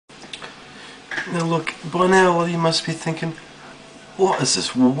Now look, by now a lot of you must be thinking, what is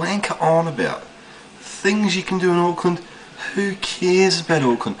this wanker on about? Things you can do in Auckland, who cares about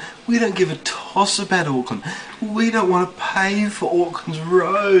Auckland? We don't give a toss about Auckland. We don't want to pay for Auckland's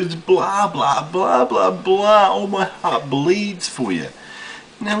roads, blah blah blah blah blah. Oh, my heart bleeds for you.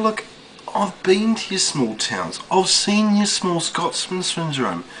 Now look, I've been to your small towns. I've seen your small Scotsman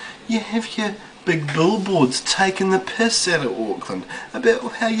syndrome. You have your big billboards taking the piss out of Auckland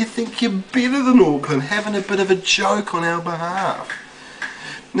about how you think you're better than Auckland, having a bit of a joke on our behalf.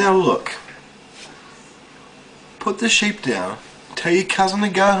 Now look, put the sheep down, tell your cousin to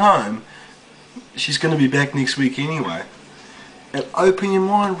go home, she's going to be back next week anyway, and open your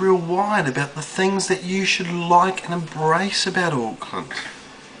mind real wide about the things that you should like and embrace about Auckland.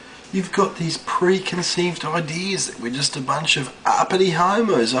 You've got these preconceived ideas that we're just a bunch of uppity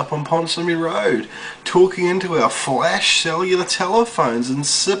homos up on Ponsonby Road talking into our flash cellular telephones and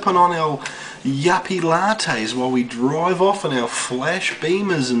sipping on our yuppie lattes while we drive off in our flash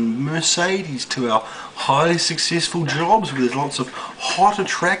Beamers and Mercedes to our highly successful jobs where there's lots of hot,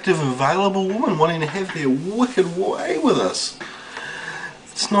 attractive, available women wanting to have their wicked way with us.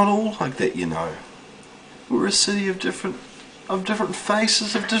 It's not all like that, you know. We're a city of different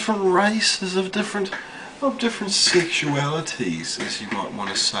faces, of different races, of different sexualities, as you might want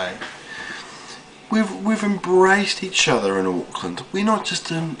to say. We've embraced each other in Auckland. We're not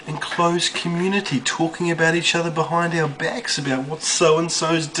just an enclosed community talking about each other behind our backs about what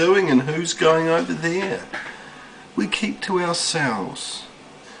so-and-so's doing and who's going over there. We keep to ourselves,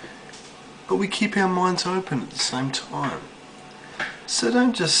 but we keep our minds open at the same time. So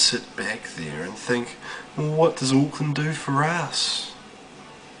don't just sit back there and think, well, what does Auckland do for us?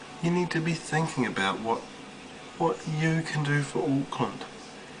 You need to be thinking about what you can do for Auckland.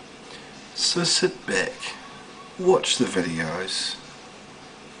 So sit back, watch the videos,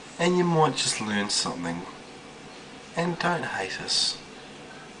 and you might just learn something. And don't hate us.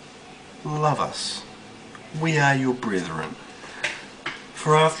 Love us. We are your brethren.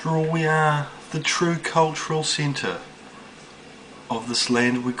 For after all, we are the true cultural centre of this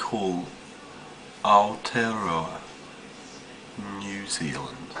land we call Aotearoa, New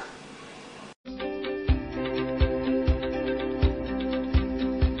Zealand.